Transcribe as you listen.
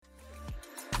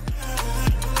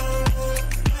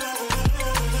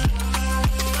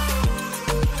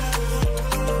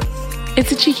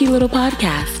It's a cheeky little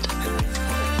podcast.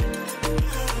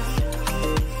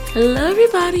 Hello,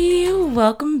 everybody.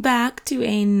 Welcome back to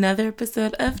another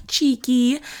episode of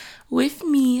Cheeky with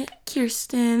me,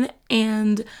 Kirsten,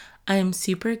 and I'm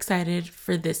super excited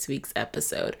for this week's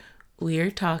episode. We are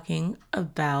talking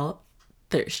about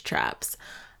thirst traps.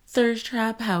 Thirst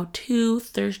trap how-to,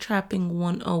 thirst trapping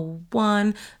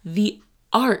 101, the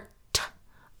art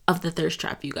of the thirst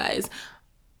trap, you guys.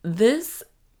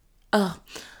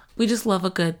 We just love a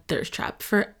good thirst trap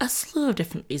for a slew of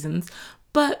different reasons.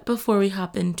 But before we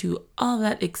hop into all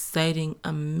that exciting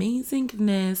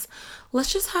amazingness,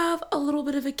 let's just have a little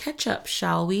bit of a catch up,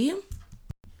 shall we?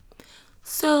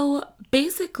 So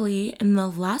basically, in the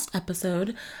last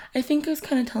episode, I think I was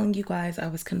kind of telling you guys I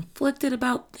was conflicted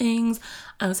about things.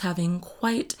 I was having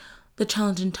quite the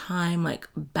challenging time, like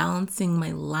balancing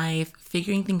my life,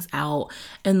 figuring things out,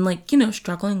 and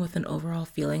struggling with an overall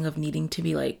feeling of needing to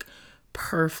be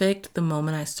perfect the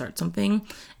moment I start something.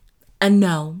 And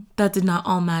no, that did not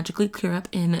all magically clear up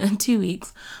in 2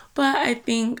 weeks. But I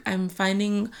think I'm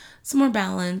finding some more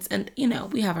balance. And,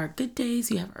 we have our good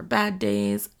days, we have our bad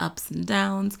days, ups and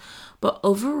downs. But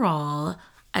overall,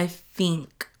 I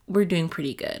think we're doing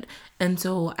pretty good. And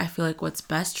so I feel like what's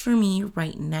best for me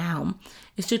right now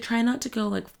is to try not to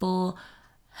go full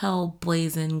hell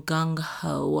blazing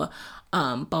gung-ho,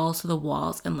 balls to the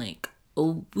walls and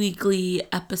a weekly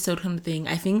episode kind of thing.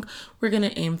 I think we're going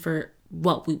to aim for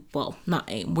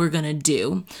we're gonna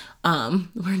do.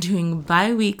 We're doing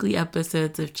bi-weekly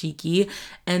episodes of Cheeky,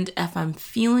 and if I'm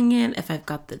feeling it, if I've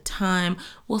got the time,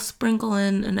 we'll sprinkle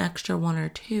in an extra one or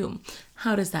two.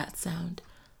 How does that sound?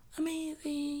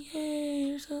 Amazing. Yay,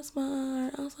 you're so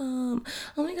smart. Awesome.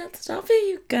 Oh my god, stop it,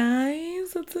 you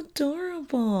guys. That's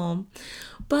adorable.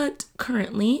 But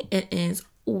currently it is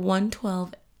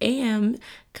 1:12 a.m.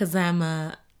 because I'm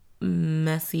a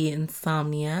messy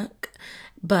insomniac.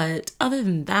 But other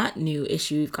than that new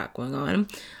issue we've got going on,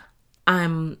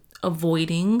 I'm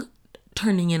avoiding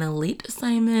turning in a late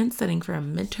assignment, setting for a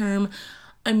midterm.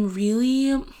 I'm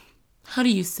really, how do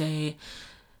you say,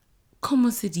 como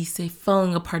se dice,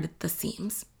 falling apart at the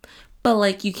seams.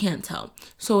 But you can't tell.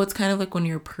 So it's kind of like when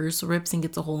your purse rips and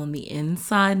gets a hole on the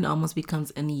inside and almost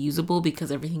becomes unusable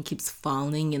because everything keeps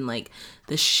falling in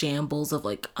the shambles of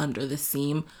under the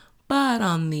seam. But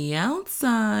on the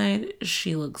outside,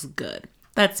 she looks good.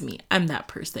 That's me. I'm that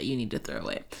purse that you need to throw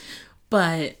away.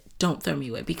 But don't throw me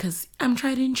away because I'm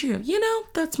tried and true.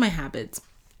 That's my habits.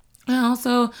 I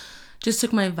also just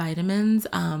took my vitamins.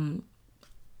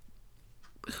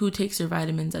 Who takes your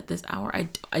vitamins at this hour?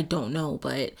 I don't know,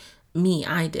 but me,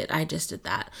 I did. I just did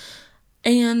that.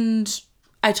 And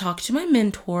I talked to my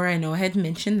mentor. I know I had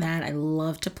mentioned that. I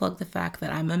love to plug the fact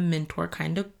that I'm a mentor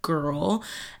kind of girl.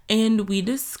 And we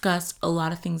discussed a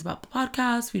lot of things about the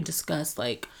podcast. We discussed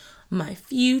my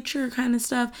future kind of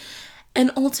stuff.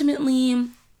 And ultimately,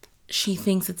 she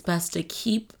thinks it's best to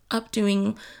keep up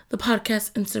doing the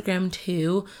podcast Instagram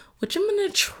too, which I'm going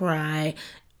to try.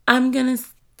 I'm going to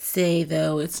say,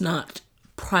 though, it's not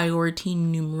priority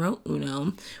numero uno.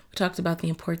 We talked about the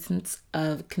importance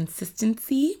of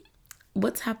consistency.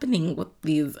 What's happening with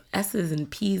these S's and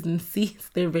P's and C's?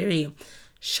 They're very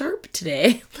sharp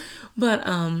today. But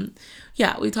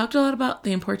we talked a lot about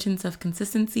the importance of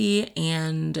consistency,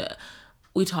 and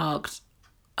we talked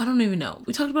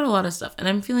about a lot of stuff, and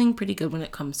I'm feeling pretty good when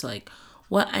it comes to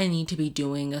what I need to be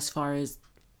doing as far as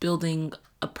building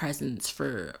a presence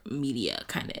for media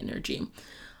kind of energy.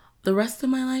 The rest of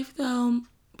my life, though,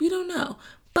 we don't know.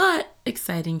 But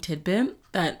exciting tidbit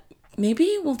that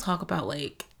maybe we'll talk about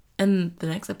in the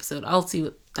next episode. I'll see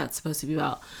what that's supposed to be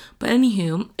about. But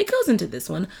anywho, it goes into this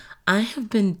one. I have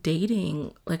been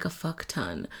dating a fuck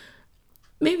ton.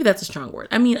 Maybe that's a strong word.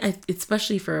 I mean,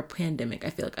 especially for a pandemic, I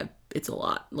feel it's a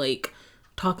lot.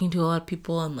 Talking to a lot of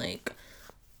people and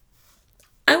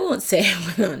I won't say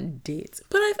I went on dates,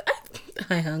 but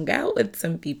I hung out with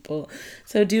some people.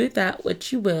 So do with that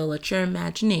what you will. Let your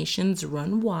imaginations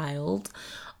run wild.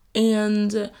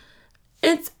 And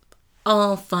it's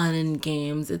all fun and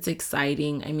games. It's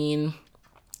exciting. I mean,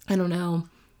 I don't know.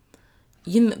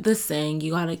 The saying,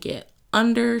 you gotta get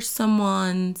under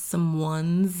someone's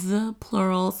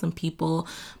plural, some people,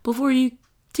 before you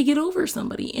to get over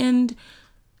somebody. And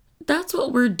that's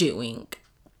what we're doing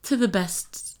to the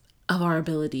best of our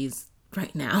abilities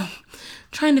right now,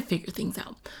 trying to figure things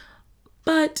out.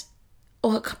 But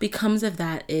what becomes of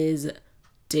that is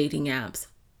dating apps.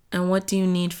 And what do you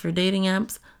need for dating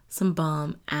apps? Some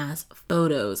bomb ass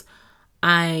photos.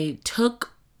 I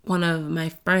took one of my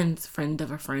friend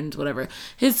of a friend, whatever,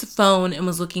 his phone and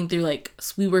was looking through,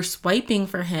 we were swiping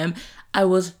for him. I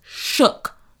was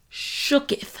shooketh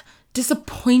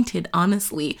disappointed,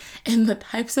 honestly, in the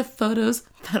types of photos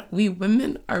that we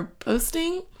women are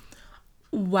posting.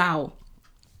 Wow.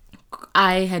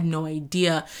 I had no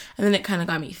idea. And then it kind of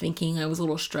got me thinking. I was a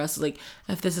little stressed, like,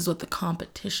 if this is what the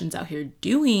competition's out here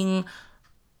doing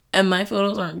and my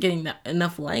photos aren't getting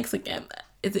enough likes, like,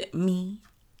 is it me?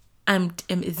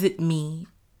 Is it me?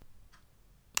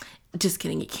 Just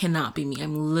kidding. It cannot be me.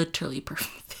 I'm literally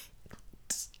perfect.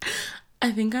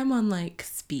 I think I'm on like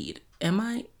speed. Am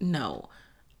I? No.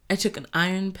 I took an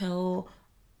iron pill.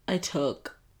 I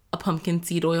took a pumpkin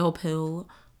seed oil pill.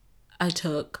 I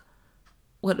took,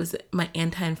 what was it? My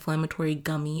anti-inflammatory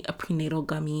gummy, a prenatal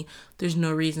gummy. There's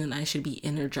no reason I should be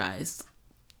energized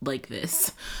like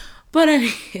this. But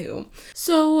anywho,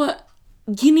 so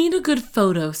you need a good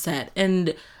photo set.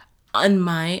 And in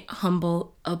my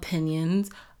humble opinions,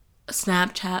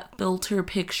 Snapchat filter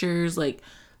pictures, like,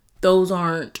 those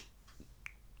aren't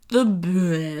the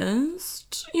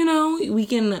best. You know, we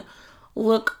can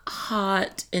look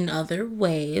hot in other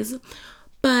ways,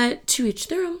 but to each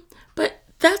their own. But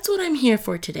that's what I'm here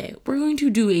for today. We're going to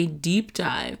do a deep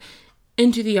dive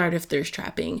into the art of thirst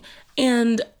trapping.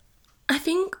 And I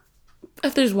think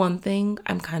if there's one thing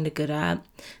I'm kind of good at,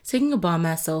 it's taking a bomb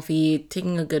ass selfie,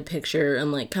 taking a good picture,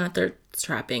 and like kind of thirst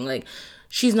trapping. Like,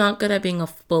 she's not good at being a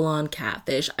full on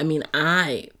catfish. I mean,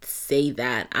 I say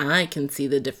that. I can see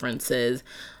the differences.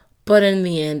 But in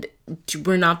the end,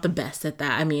 we're not the best at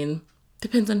that. I mean,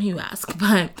 depends on who you ask.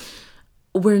 But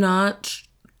we're not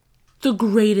the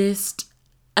greatest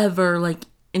ever, like,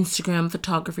 Instagram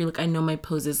photography. Like, I know my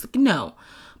poses. Like, no.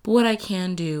 But what I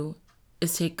can do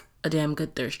is take a damn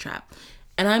good thirst trap.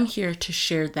 And I'm here to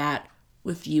share that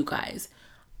with you guys.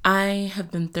 I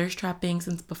have been thirst trapping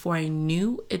since before I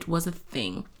knew it was a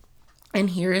thing. And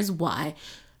here is why.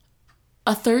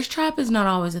 A thirst trap is not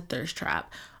always a thirst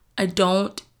trap.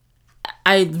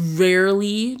 I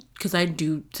rarely, because I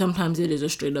do, sometimes it is a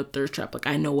straight up thirst trap. Like,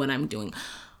 I know what I'm doing.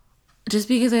 Just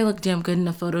because I look damn good in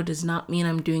a photo does not mean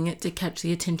I'm doing it to catch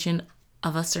the attention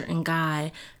of a certain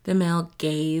guy, the male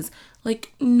gaze.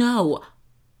 Like, no.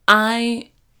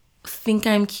 I think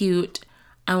I'm cute.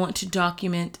 I want to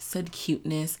document said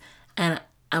cuteness, and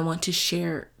I want to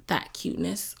share that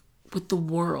cuteness with the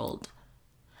world.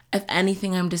 If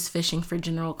anything, I'm just fishing for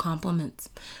general compliments.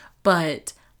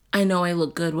 But I know I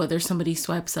look good whether somebody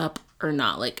swipes up or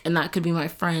not. Like, and that could be my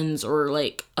friends or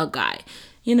like a guy,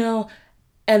 you know?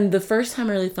 And the first time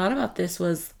I really thought about this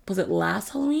was it last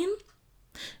Halloween?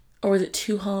 Or was it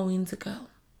 2 Halloweens ago?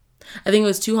 I think it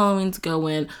was 2 Halloweens ago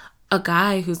when a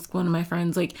guy who's one of my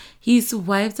friends, like, he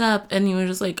swiped up and he was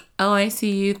just like, oh, I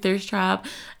see you, thirst trap.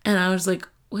 And I was like,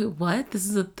 wait, what? This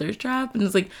is a thirst trap? And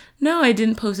it's like, no, I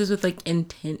didn't post this with like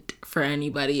intent for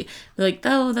anybody. They're like,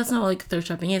 oh, that's not what like thirst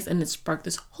trapping is. And it sparked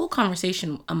this whole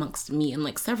conversation amongst me and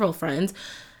like several friends,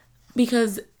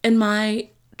 because in my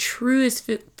truest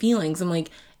feelings, I'm like,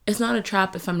 it's not a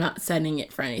trap if I'm not setting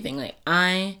it for anything. Like,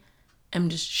 I am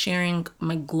just sharing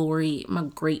my glory, my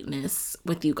greatness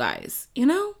with you guys, you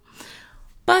know?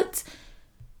 But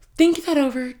think that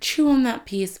over, chew on that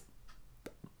piece.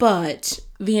 But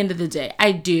the end of the day,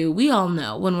 we all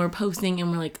know when we're posting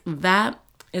and we're like, that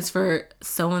is for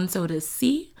so-and-so to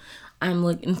see. I'm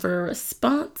looking for a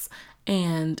response,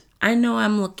 and I know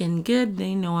I'm looking good.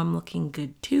 They know I'm looking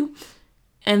good too.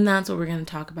 And that's what we're going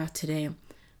to talk about today.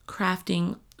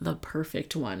 Crafting the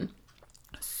perfect one.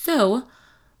 So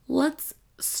let's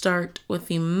start with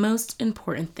the most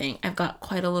important thing. I've got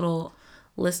quite a little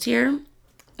list here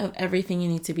of everything you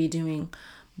need to be doing.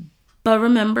 But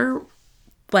remember,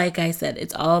 like I said,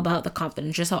 it's all about the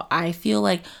confidence. Just how I feel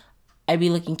like I be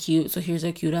looking cute. So here's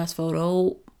a cute ass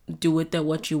photo. Do with it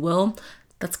what you will.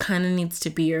 That's kind of needs to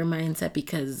be your mindset,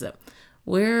 because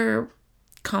we're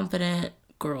confident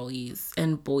girlies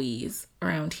and boys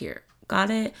around here. Got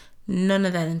it? None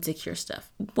of that insecure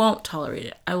stuff. Won't tolerate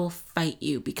it. I will fight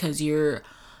you because you're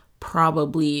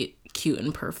probably cute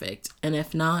and perfect. And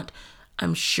if not,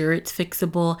 I'm sure it's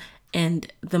fixable.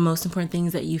 And the most important thing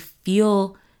is that you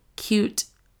feel cute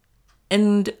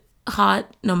and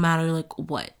hot no matter like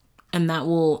what. And that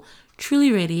will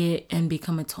truly radiate and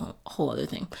become its whole other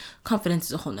thing. Confidence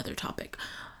is a whole nother topic.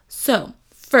 So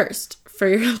first, for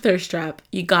your thirst trap,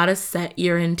 you gotta set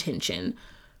your intention.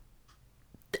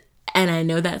 And I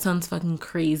know that sounds fucking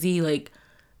crazy. Like,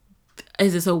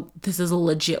 this is a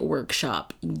legit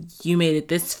workshop. You made it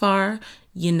this far.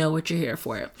 You know what you're here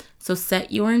for. So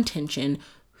set your intention.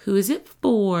 Who is it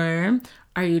for?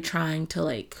 Are you trying to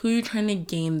who are you trying to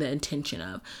gain the attention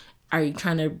of? Are you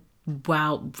trying to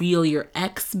reel your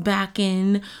ex back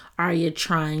in? Are you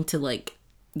trying to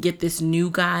get this new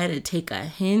guy to take a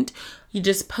hint? You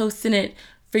just posting it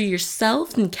for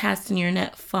yourself and casting your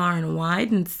net far and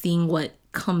wide and seeing what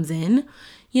comes in,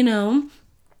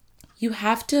 you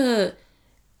have to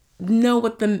know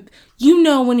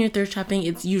when you're thirst trapping,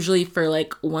 it's usually for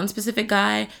like one specific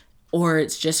guy, or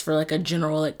it's just for like a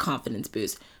general like confidence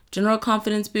boost. General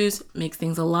confidence boost makes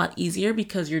things a lot easier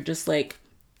because you're just like,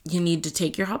 you need to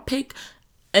take your hot pick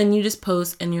and you just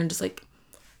post and you're just like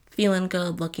feeling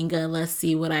good, looking good. Let's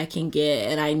see what I can get.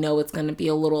 And I know it's going to be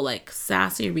a little like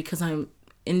sassier because I'm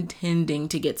intending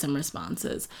to get some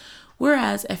responses.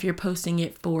 Whereas if you're posting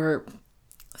it for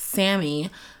Sammy,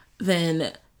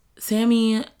 then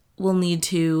Sammy will need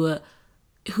to,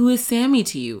 who is Sammy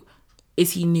to you?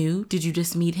 Is he new? Did you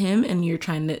just meet him and you're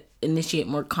trying to initiate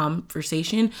more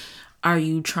conversation?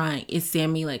 Is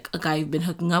Sammy like a guy you've been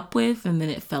hooking up with and then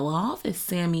it fell off? Is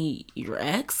Sammy your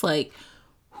ex? Like,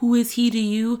 who is he to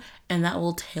you? And that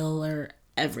will tailor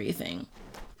everything.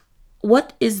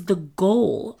 What is the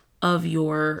goal of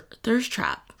your thirst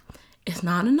trap? It's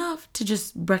not enough to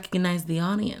just recognize the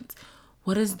audience.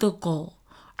 What is the goal?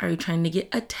 Are you trying to get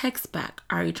a text back?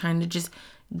 Are you trying to just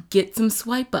get some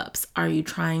swipe ups? Are you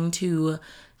trying to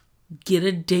get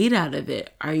a date out of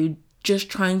it? Are you just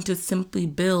trying to simply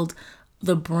build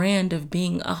the brand of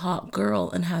being a hot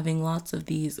girl and having lots of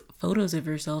these photos of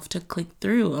yourself to click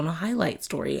through on a highlight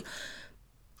story?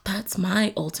 That's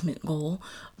my ultimate goal.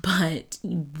 But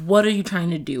what are you trying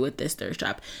to do with this thirst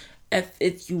trap?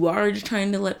 If you are just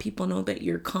trying to let people know that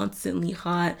you're constantly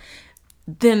hot,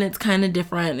 then it's kind of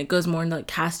different. It goes more into like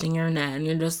casting your net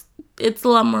and it's a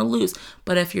lot more loose.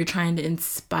 But if you're trying to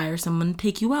inspire someone to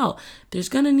take you out, there's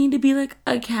going to need to be like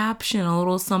a caption, a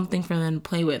little something for them to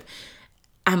play with.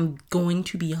 I'm going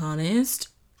to be honest,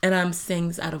 and I'm saying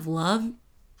this out of love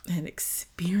and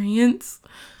experience.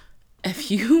 If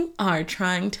you are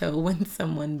trying to win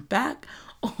someone back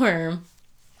or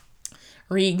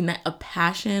reignite a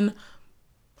passion,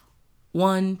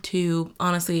 1, 2,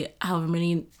 honestly, however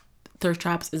many thirst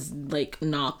traps is like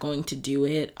not going to do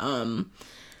it.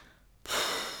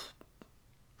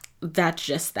 That's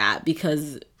just that,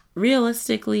 because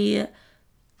realistically,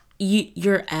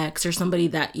 your ex or somebody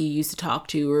that you used to talk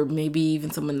to, or maybe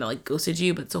even someone that like ghosted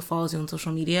you but still follows you on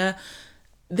social media,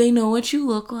 they know what you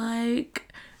look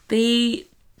like. They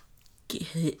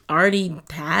already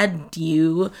tagged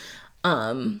you.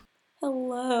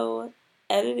 Hello,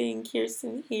 editing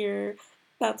Kirsten here.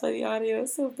 That's why the audio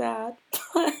is so bad.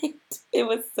 But it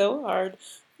was so hard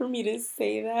for me to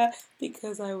say that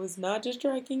because I was not just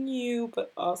dragging you,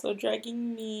 but also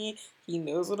dragging me. He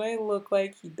knows what I look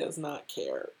like. He does not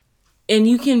care. And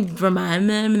you can remind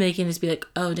them and they can just be like,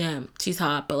 oh, damn, she's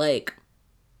hot. But like,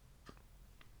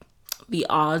 the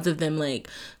odds of them like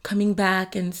coming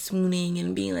back and swooning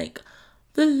and being like,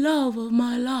 the love of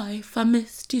my life, I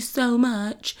missed you so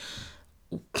much.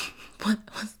 What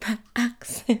was that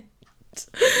accent?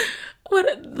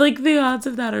 The odds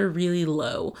of that are really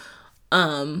low.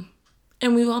 And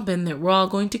we've all been there. We're all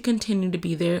going to continue to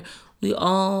be there. We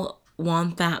all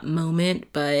want that moment,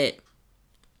 but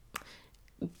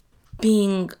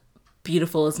being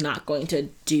beautiful is not going to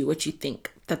do what you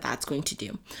think that's going to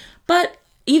do. But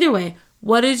either way,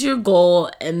 what is your goal?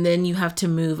 And then you have to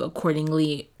move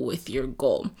accordingly with your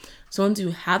goal. So once you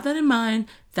have that in mind,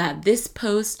 that this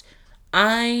post,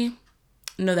 I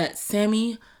know that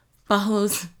Sammy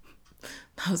follows,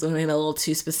 that was only a little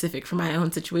too specific for my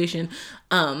own situation.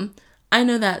 I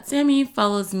know that Sammy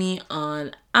follows me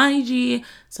on IG,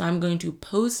 so I'm going to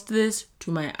post this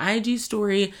to my IG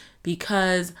story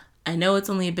because I know it's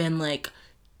only been like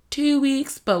 2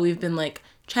 weeks, but we've been like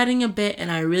chatting a bit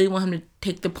and I really want him to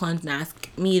take the plunge and ask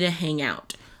me to hang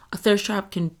out. A thirst trap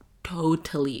can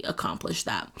totally accomplish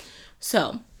that.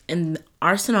 So in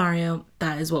our scenario,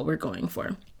 that is what we're going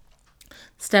for.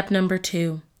 Step number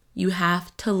 2, you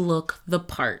have to look the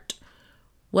part.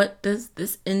 What does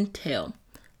this entail?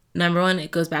 Number 1,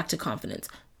 it goes back to confidence.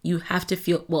 You have to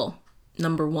feel,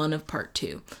 number 1 of part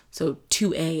 2. So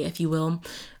 2A, if you will.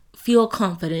 Feel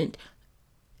confident.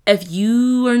 If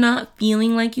you are not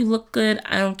feeling like you look good,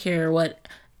 I don't care what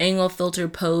angle, filter,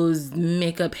 pose,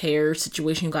 makeup, hair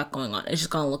situation you got going on. It's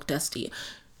just gonna look dusty.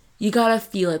 You gotta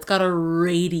feel it. It's gotta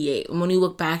radiate. And when you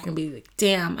look back and be like,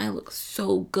 damn, I look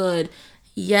so good.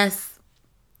 Yes,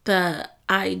 the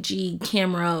IG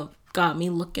camera got me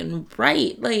looking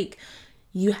right. Like,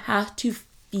 you have to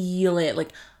feel it.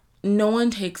 Like, no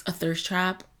one takes a thirst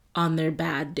trap on their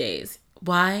bad days.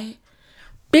 Why?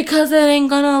 Because it ain't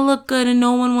gonna look good and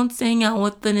no one wants to hang out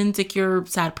with an insecure,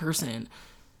 sad person.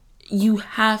 You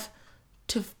have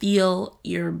to feel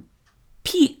your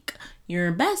peak,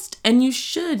 your best, and you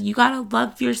should. You gotta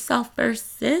love yourself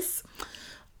first, sis.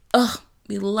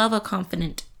 We love a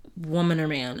confident woman or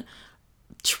man.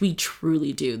 We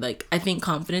truly do. Like, I think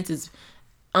confidence is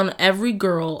on every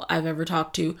girl I've ever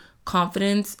talked to.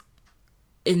 Confidence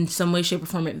in some way, shape, or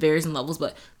form, it varies in levels,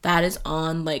 but that is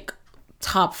on like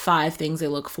top 5 things they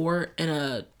look for in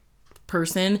a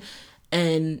person.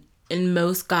 And in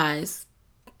most guys,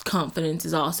 confidence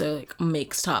is also like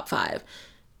makes top 5.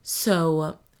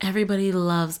 So everybody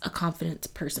loves a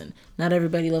confident person. Not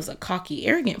everybody loves a cocky,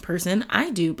 arrogant person. I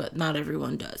do, but not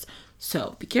everyone does.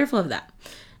 So be careful of that.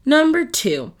 Number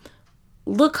 2,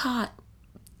 look hot.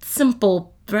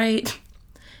 Simple, right?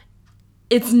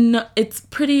 It's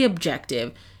pretty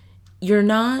objective. You're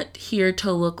not here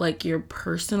to look like your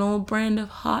personal brand of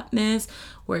hotness,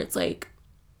 where it's like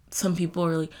some people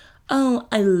are like, oh,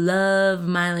 I love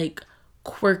my like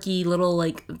quirky little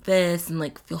like this and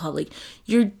like feel hot. Like,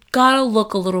 you gotta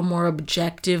look a little more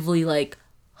objectively like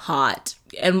hot.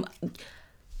 And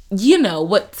you know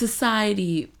what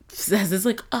society says is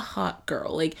like a hot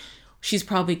girl. Like, she's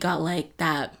probably got like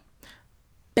that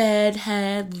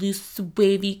bedhead, loose,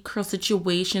 wavy curl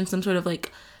situation, some sort of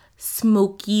like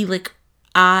smoky like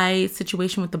eye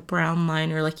situation with the brown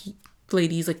liner, like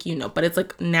ladies, like, you know, but it's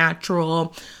like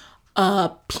natural,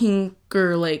 pink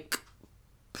or like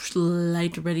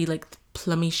light ready, like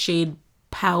plummy shade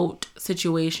pout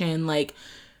situation, like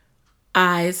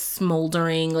eyes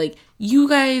smoldering. Like, you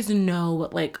guys know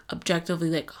what like objectively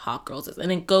like hot girls is,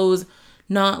 and it goes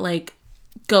not like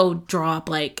go drop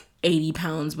like 80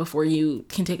 pounds before you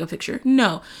can take a picture.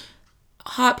 No,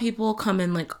 hot people come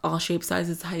in like all shapes,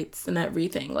 sizes, heights, and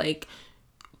everything. Like,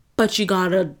 but you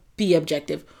gotta be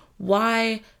objective.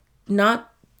 Why not?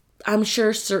 I'm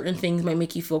sure certain things might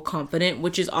make you feel confident,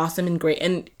 which is awesome and great,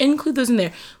 and include those in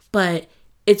there. But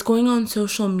it's going on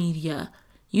social media.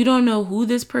 You don't know who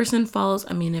this person follows.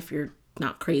 I mean, if you're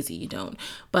not crazy, you don't.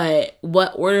 But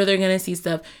what order they're gonna see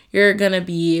stuff. You're gonna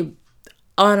be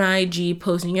on IG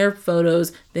posting your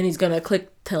photos. Then he's gonna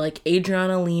click to like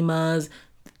Adriana Lima's,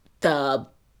 the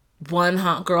one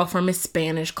hot girl from his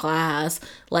Spanish class.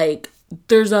 Like,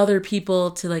 there's other people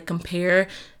to like compare.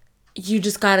 You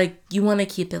want to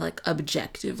keep it like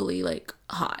objectively like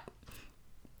hot.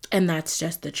 And that's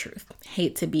just the truth.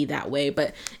 Hate to be that way,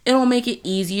 but it'll make it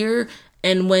easier.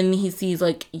 And when he sees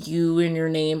like you and your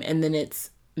name, and then it's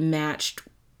matched,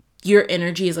 your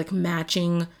energy is like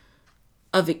matching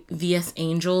of VS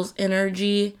Angel's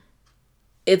energy,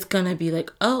 it's gonna be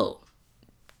like, oh,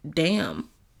 damn,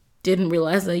 didn't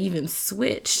realize I even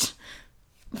switched.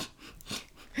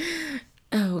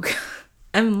 Oh, God.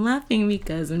 I'm laughing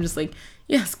because I'm just like,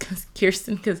 yes, because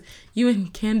Kirsten, because you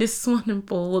and Candace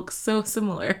Swanepoel look so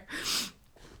similar.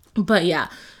 But yeah,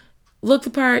 look the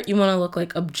part. You want to look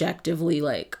like objectively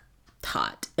like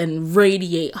hot and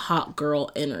radiate hot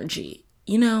girl energy,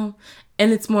 you know?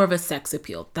 And it's more of a sex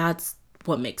appeal. That's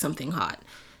what makes something hot.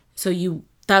 So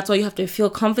that's why you have to feel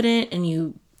confident, and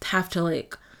you have to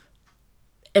like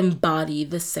embody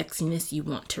the sexiness you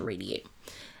want to radiate.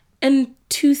 And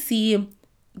 2C,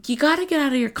 you gotta get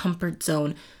out of your comfort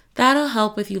zone. That'll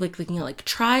help with you like looking at like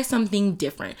try something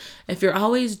different. If you're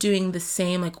always doing the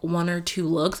same like 1 or 2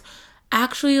 looks,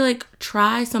 actually like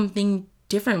try something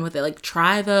different with it. Like,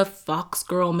 try the Fox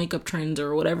girl makeup trends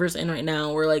or whatever's in right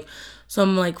now, or like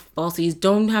some like falsies.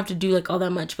 Don't have to do like all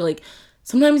that much, but like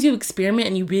sometimes you experiment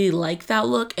and you really like that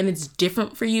look and it's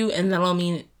different for you, and that'll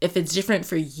mean if it's different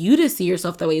for you to see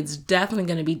yourself that way, it's definitely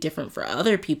going to be different for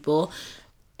other people.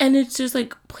 And it's just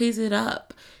like plays it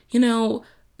up, you know.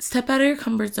 Step out of your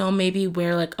comfort zone, maybe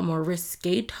wear like a more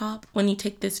risque top when you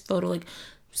take this photo, like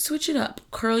switch it up,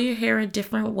 curl your hair a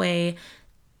different way,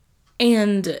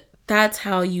 and that's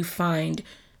how you find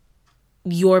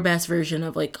your best version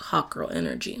of like hot girl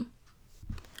energy.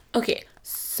 Okay,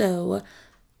 so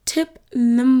tip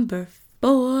number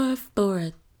 4 for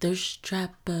a thirst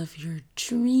trap of your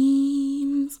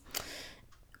dreams.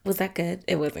 Was that good?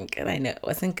 It wasn't good. I know it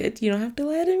wasn't good. You don't have to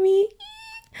lie to me.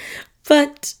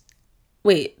 But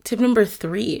wait, tip number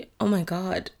 3. Oh my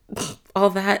God.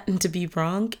 All that and to be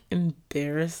wrong?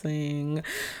 Embarrassing.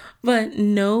 But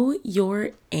know your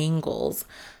angles.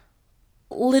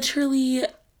 Literally,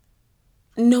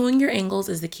 knowing your angles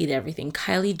is the key to everything.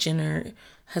 Kylie Jenner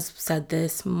has said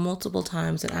this multiple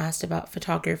times and asked about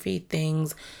photography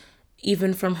things,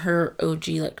 even from her OG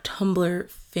like Tumblr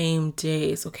fame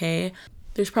days, okay?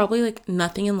 There's probably like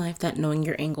nothing in life that knowing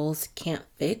your angles can't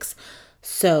fix.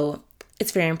 So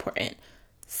it's very important.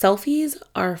 Selfies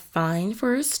are fine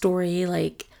for a story,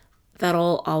 like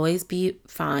that'll always be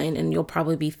fine, and you'll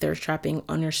probably be thirst trapping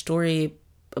on your story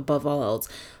above all else.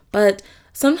 But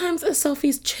sometimes a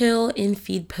selfie's chill in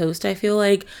feed post. I feel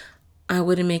like I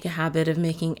wouldn't make a habit of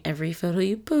making every photo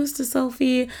you post a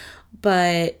selfie,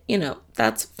 but you know,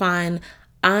 that's fine.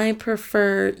 I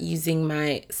prefer using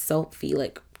my selfie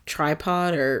like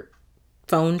tripod or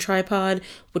phone tripod,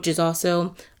 which is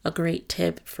also a great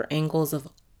tip for angles of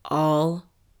all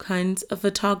kinds of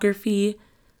photography.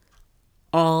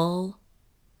 All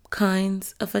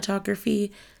kinds of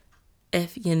photography,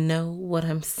 if you know what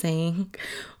I'm saying.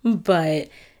 But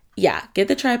yeah, get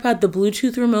the tripod. The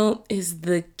Bluetooth remote is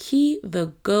the key,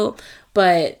 the go.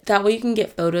 But that way you can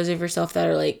get photos of yourself that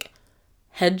are like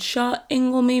headshot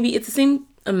angle, maybe. It's the same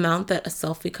amount that a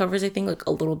selfie covers, I think, like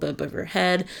a little bit above your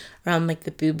head, around like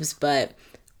the boobs, but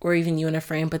or even you in a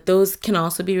frame. But those can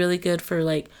also be really good for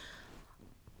like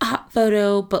a hot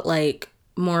photo, but like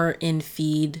more in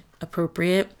feed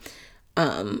appropriate.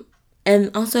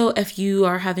 And also, if you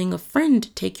are having a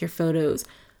friend take your photos,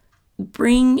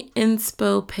 bring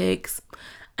inspo pics.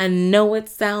 I know it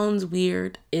sounds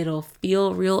weird. It'll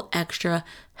feel real extra.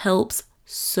 Helps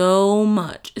so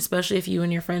much, especially if you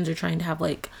and your friends are trying to have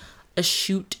like a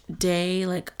shoot day,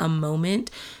 like a moment.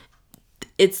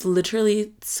 It's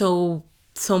literally so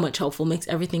much helpful, makes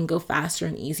everything go faster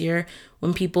and easier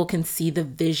when people can see the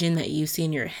vision that you see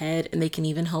in your head, and they can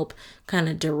even help kind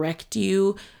of direct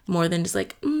you more than just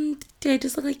like, did I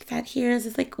just look like that here? Is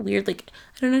this like weird? Like,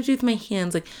 I don't know what to do with my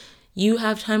hands. Like, you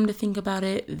have time to think about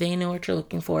it. They know what you're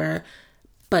looking for.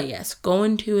 But yes, go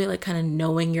into it like kind of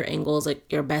knowing your angles, like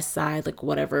your best side, like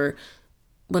whatever.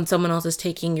 When someone else is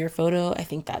taking your photo, I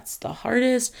think that's the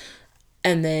hardest.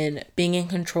 And then being in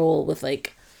control with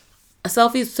like a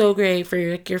selfie is so great for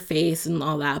your face and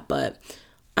all that, but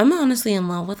I'm honestly in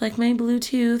love with like my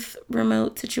Bluetooth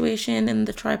remote situation and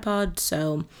the tripod,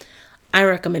 so I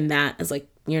recommend that as like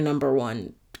your number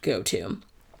one go-to.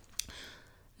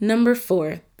 Number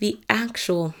 4, the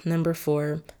actual number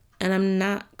 4, and I'm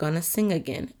not gonna sing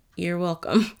again. You're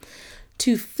welcome.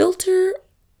 To filter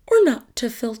or not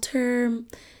to filter.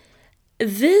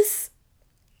 This,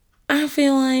 I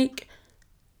feel like,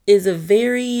 is a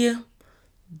very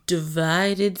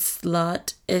divided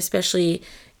slot, especially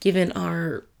given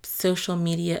our social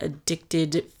media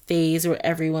addicted phase where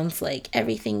everyone's like,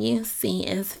 everything you see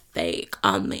is fake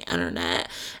on the internet,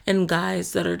 and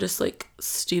guys that are just like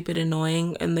stupid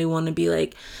annoying and they want to be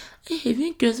like, I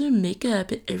hate girls with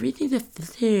makeup and everything's a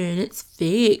filter and it's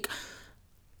fake.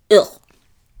 Ugh.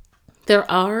 There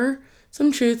are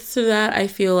some truths to that. I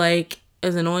feel like,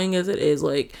 as annoying as it is,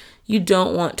 like, you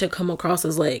don't want to come across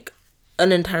as like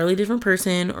an entirely different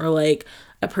person, or like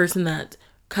a person that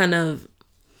kind of,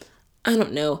 I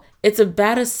don't know, it's a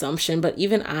bad assumption, but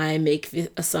even I make the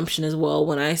assumption as well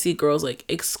when I see girls like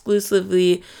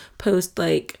exclusively post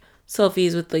like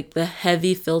selfies with like the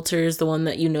heavy filters, the one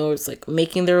that you know is like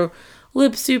making their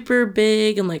lips super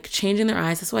big and like changing their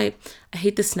eyes. That's why I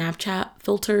hate the Snapchat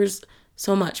filters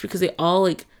so much, because they all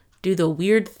like do the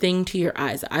weird thing to your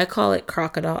eyes. I call it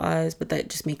crocodile eyes, but that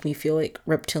just make me feel like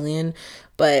reptilian.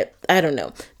 But I don't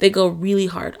know. They go really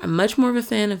hard. I'm much more of a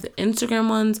fan of the Instagram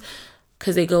ones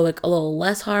because they go like a little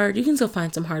less hard. You can still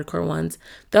find some hardcore ones.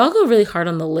 They all go really hard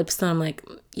on the lips. So I'm like,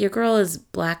 your girl is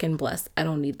black and blessed. I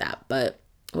don't need that, but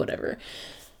whatever.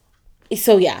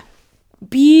 So yeah,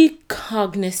 be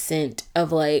cognizant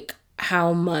of like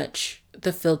how much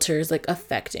the filter is like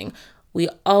affecting. We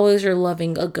always are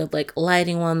loving a good like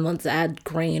lighting one, ones that add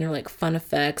grain or like fun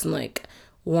effects and like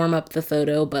warm up the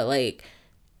photo, but like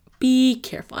be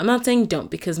careful. I'm not saying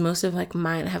don't, because most of like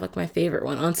mine, I have like my favorite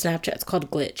one on Snapchat. It's called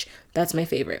Glitch. That's my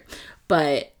favorite.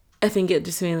 But I think it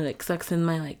just mainly like sucks in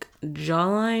my like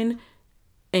jawline,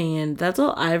 and that's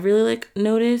all I've really like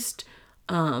noticed.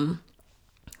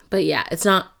 But yeah, it's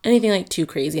not anything like too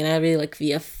crazy, and I really like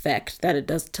the effect that it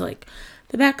does to like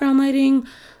the background lighting.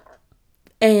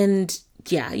 And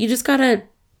yeah, you just gotta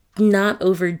not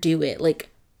overdo it.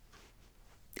 Like,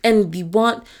 and you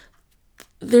want,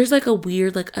 there's like a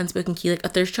weird like unspoken key, like a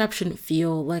thirst trap shouldn't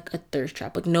feel like a thirst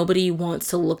trap. Like, nobody wants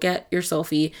to look at your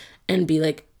selfie and be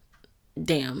like,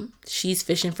 damn, she's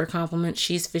fishing for compliments,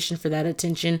 she's fishing for that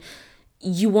attention.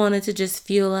 You want it to just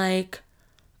feel like,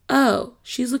 oh,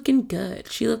 she's looking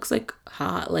good, she looks like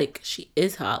hot, like she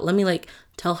is hot, let me like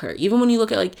tell her. Even when you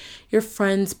look at like your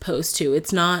friends post too,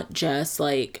 it's not just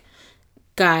like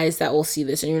guys that will see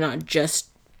this, and you're not just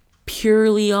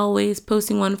purely always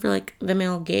posting one for like the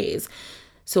male gaze.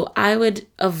 So I would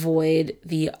avoid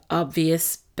the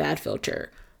obvious bad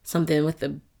filter, something with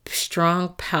a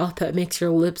strong pout that makes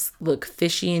your lips look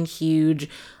fishy and huge,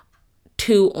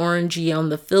 too orangey on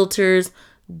the filters,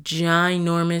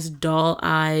 ginormous doll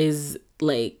eyes,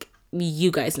 like, you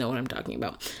guys know what I'm talking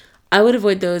about. I would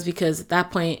avoid those, because at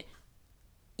that point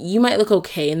you might look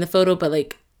okay in the photo, but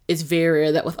like it's very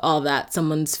rare that with all that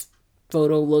someone's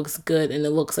photo looks good and it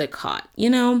looks like hot, you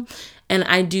know? And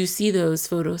I do see those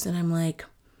photos and I'm like,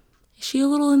 Is she a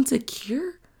little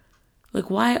insecure? Like,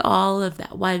 why all of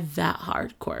that? Why that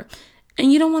hardcore?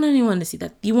 And you don't want anyone to see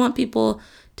that. You want people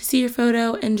to see your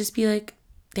photo and just be like,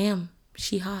 damn,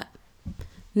 she hot.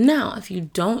 Now, if you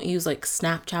don't use like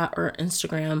Snapchat or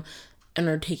Instagram and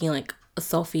are taking like a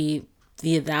selfie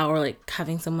via that, or like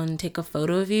having someone take a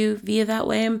photo of you via that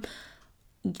way,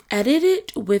 edit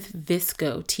it with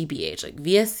VSCO TBH. Like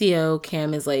VSCO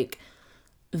cam is like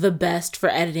the best for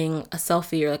editing a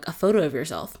selfie or like a photo of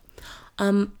yourself.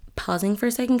 Pausing for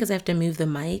a second because I have to move the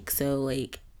mic, so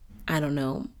like I don't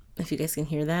know if you guys can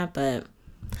hear that, but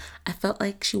I felt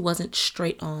like she wasn't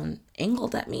straight on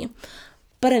angled at me.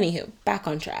 But anywho, back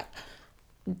on track.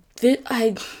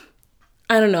 I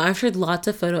don't know. I've tried lots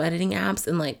of photo editing apps,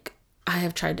 and like I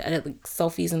have tried to edit like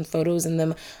selfies and photos in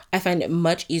them. I find it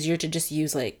much easier to just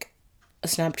use like a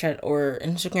Snapchat or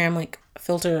Instagram like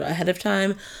filter ahead of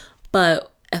time.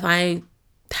 But if I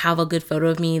have a good photo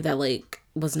of me that like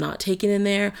was not taken in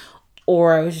there,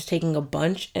 or I was just taking a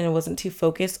bunch and it wasn't too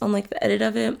focused on like the edit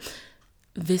of it,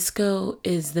 VSCO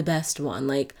is the best one.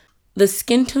 Like the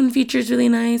skin tone feature is really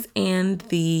nice, and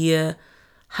the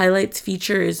highlights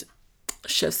feature is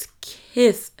chef's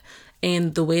kiss,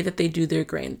 and the way that they do their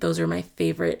grain, those are my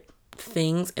favorite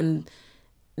things, and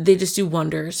they just do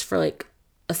wonders for like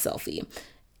a selfie.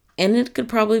 And it could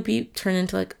probably be turned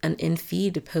into like an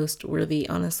in-feed post worthy,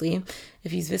 honestly,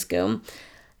 if you use VSCO.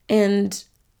 And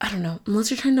I don't know,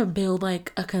 unless you're trying to build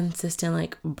like a consistent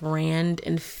like brand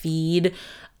and feed,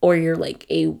 or you're like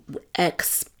a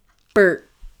expert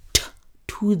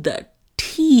to the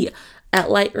T at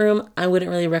Lightroom, I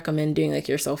wouldn't really recommend doing like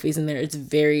your selfies in there. It's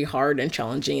very hard and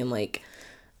challenging, and like,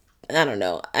 I don't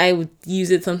know. I would use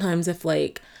it sometimes if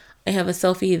like I have a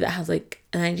selfie that has like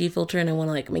an IG filter and I want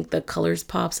to like make the colors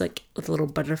pops like with little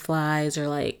butterflies, or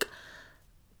like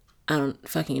I don't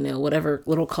fucking know, whatever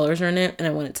little colors are in it, and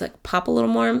I want it to like pop a little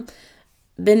more,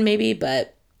 then maybe.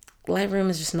 But Lightroom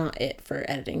is just not it for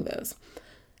editing those.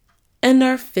 And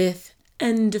our fifth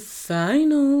and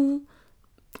final,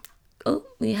 oh,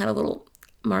 we had a little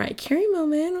Mariah Carey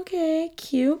moment. Okay,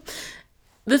 cute.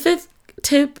 The fifth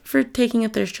tip for taking a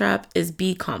thirst trap is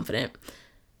be confident.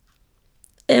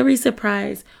 Every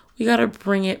surprise, we gotta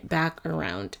bring it back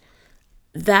around.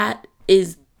 That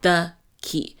is the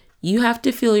key. You have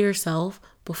to feel yourself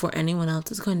before anyone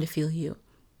else is going to feel you.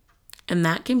 And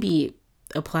that can be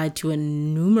applied to a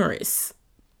numerous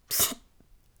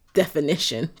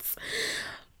definitions.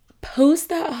 Post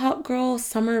that hot girl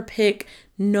summer pic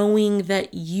knowing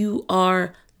that you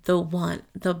are the one,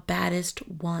 the baddest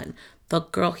one, the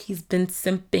girl he's been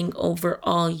simping over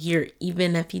all year,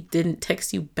 even if he didn't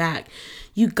text you back.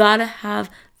 You gotta have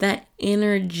that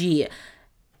energy,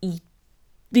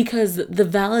 because the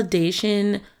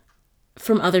validation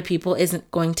from other people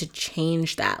isn't going to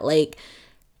change that. Like,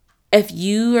 if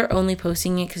you are only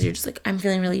posting it because you're just like, I'm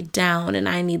feeling really down and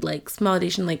I need like some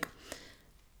validation, like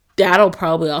that'll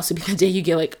probably also be the day you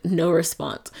get like no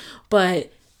response.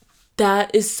 But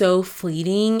that is so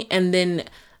fleeting. And then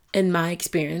in my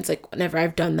experience, like whenever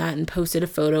I've done that and posted a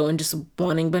photo and just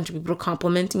wanting a bunch of people to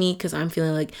compliment me because I'm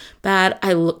feeling like bad,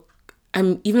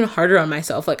 I'm even harder on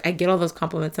myself. Like I get all those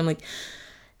compliments, I'm like,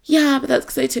 yeah, but that's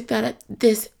because I took that at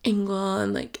this angle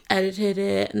and like edited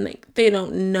it, and like they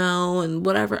don't know and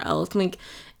whatever else. Like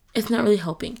it's not really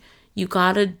helping. You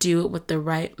gotta do it with the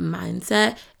right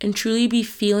mindset and truly be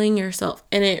feeling yourself,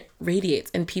 and it radiates.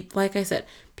 And people, like I said,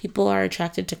 people are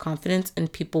attracted to confidence,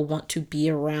 and people want to be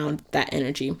around that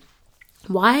energy.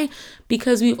 Why?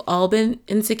 Because we've all been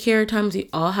insecure at times.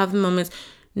 We all have moments.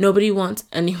 Nobody wants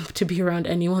anyone to be around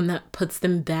anyone that puts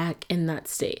them back in that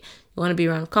state. You want to be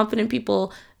around confident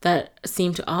people that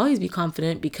seem to always be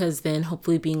confident, because then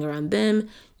hopefully being around them,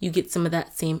 you get some of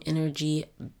that same energy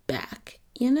back,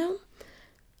 you know?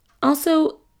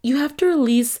 Also, you have to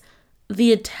release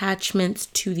the attachments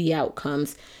to the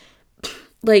outcomes.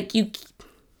 Like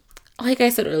I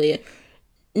said earlier,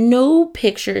 no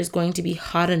picture is going to be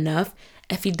hot enough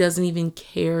if he doesn't even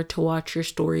care to watch your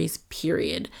stories,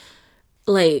 period.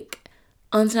 Like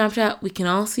on Snapchat, we can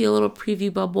all see a little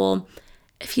preview bubble.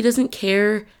 If he doesn't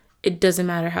care, it doesn't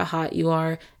matter how hot you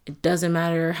are. It doesn't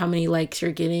matter how many likes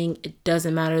you're getting. It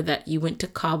doesn't matter that you went to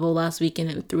Cabo last weekend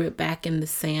and threw it back in the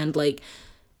sand. Like,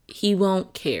 he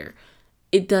won't care.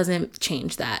 It doesn't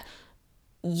change that.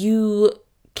 You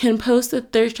can post a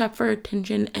thirst trap for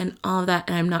attention and all of that,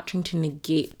 and I'm not trying to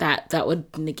negate that. That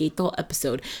would negate the whole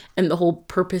episode and the whole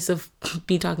purpose of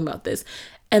me talking about this.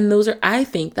 And I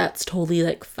think that's totally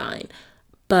like fine.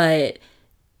 But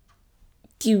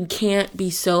you can't be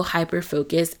so hyper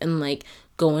focused and like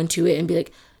go into it and be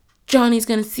like, Johnny's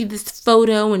gonna see this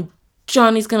photo and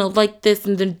Johnny's gonna like this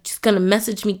and then he's gonna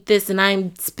message me this, and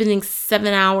I'm spending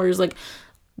 7 hours like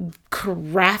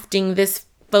crafting this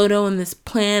photo and this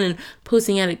plan and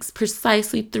posting at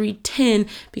precisely 3:10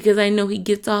 because I know he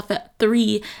gets off at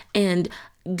 3, and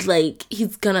like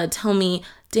he's gonna tell me,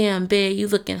 damn babe, you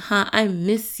looking hot, I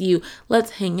miss you,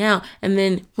 let's hang out. And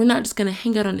then we're not just gonna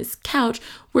hang out on his couch,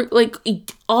 we're like,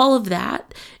 all of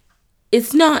that,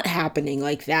 it's not happening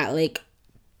like that. Like,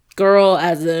 girl,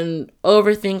 as an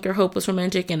overthinker, hopeless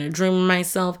romantic, and a dreamer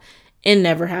myself, it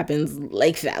never happens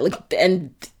like that. Like,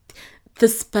 and the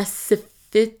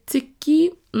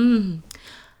specificity,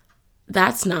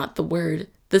 that's not the word.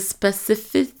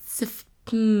 The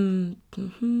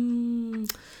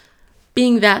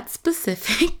being that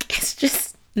specific is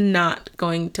just not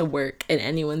going to work in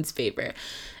anyone's favor.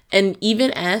 And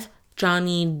even if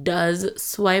Johnny does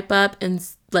swipe up and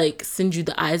like send you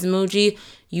the eyes emoji,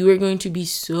 you are going to be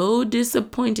so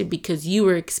disappointed because you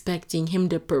were expecting him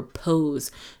to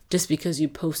propose just because you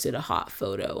posted a hot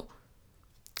photo.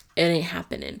 It ain't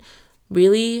happening.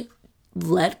 Really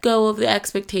let go of the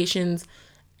expectations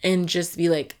and just be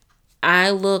like, I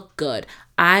look good.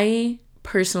 I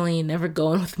personally never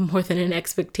go in with more than an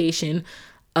expectation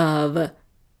of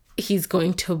he's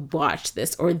going to watch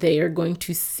this or they are going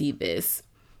to see this.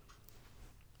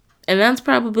 And that's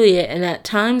probably it. And at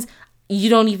times, you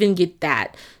don't even get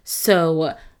that.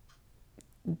 So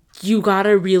you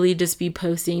gotta really just be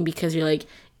posting because you're like,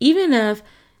 even if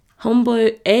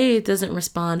homeboy A doesn't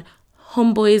respond,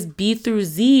 homeboys B through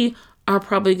Z are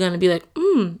probably gonna be like,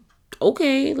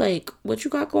 okay, like, what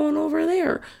you got going over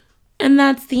there? And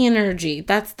that's the energy.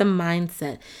 That's the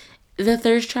mindset. The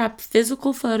thirst trap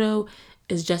physical photo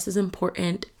is just as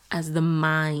important as the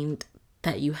mind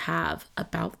that you have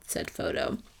about said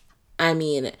photo. I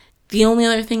mean, the only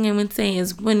other thing I would say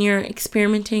is when you're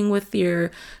experimenting with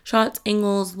your shots,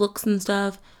 angles, looks, and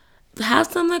stuff, have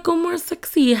some that go more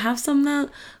sexy. Have some that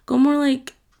go more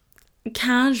like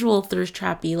casual thirst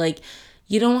trappy. Like,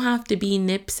 you don't have to be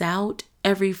nips out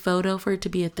every photo for it to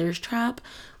be a thirst trap.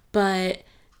 But,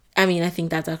 I mean, I think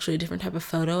that's actually a different type of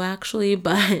photo, actually.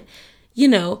 But, you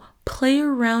know, play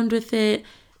around with it.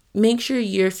 Make sure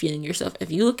you're feeling yourself.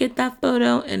 If you look at that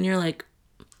photo and you're like,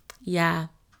 yeah,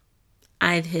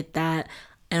 I'd hit that.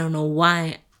 I don't know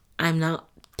why I'm not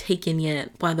taken yet,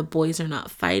 why the boys are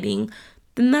not fighting.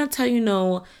 Then that's how you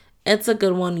know it's a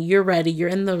good one. You're ready. You're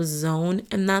in the zone.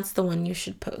 And that's the one you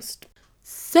should post.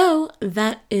 So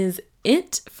that is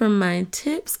it for my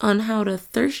tips on how to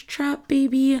thirst trap,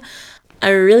 baby. I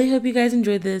really hope you guys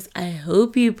enjoyed this. I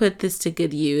hope you put this to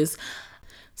good use.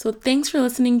 So thanks for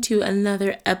listening to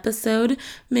another episode.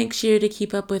 Make sure to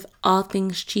keep up with all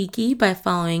things cheeky by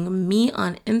following me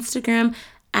on Instagram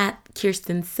at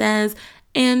Kirsten Says,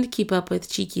 and keep up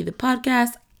with Cheeky the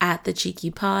podcast at the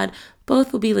Cheeky Pod.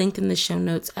 Both will be linked in the show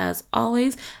notes as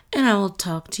always, and I will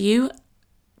talk to you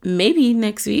maybe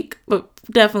next week, but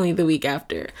definitely the week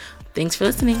after. Thanks for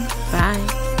listening. Bye.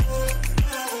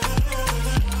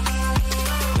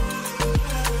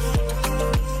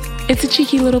 It's a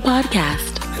cheeky little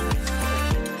podcast.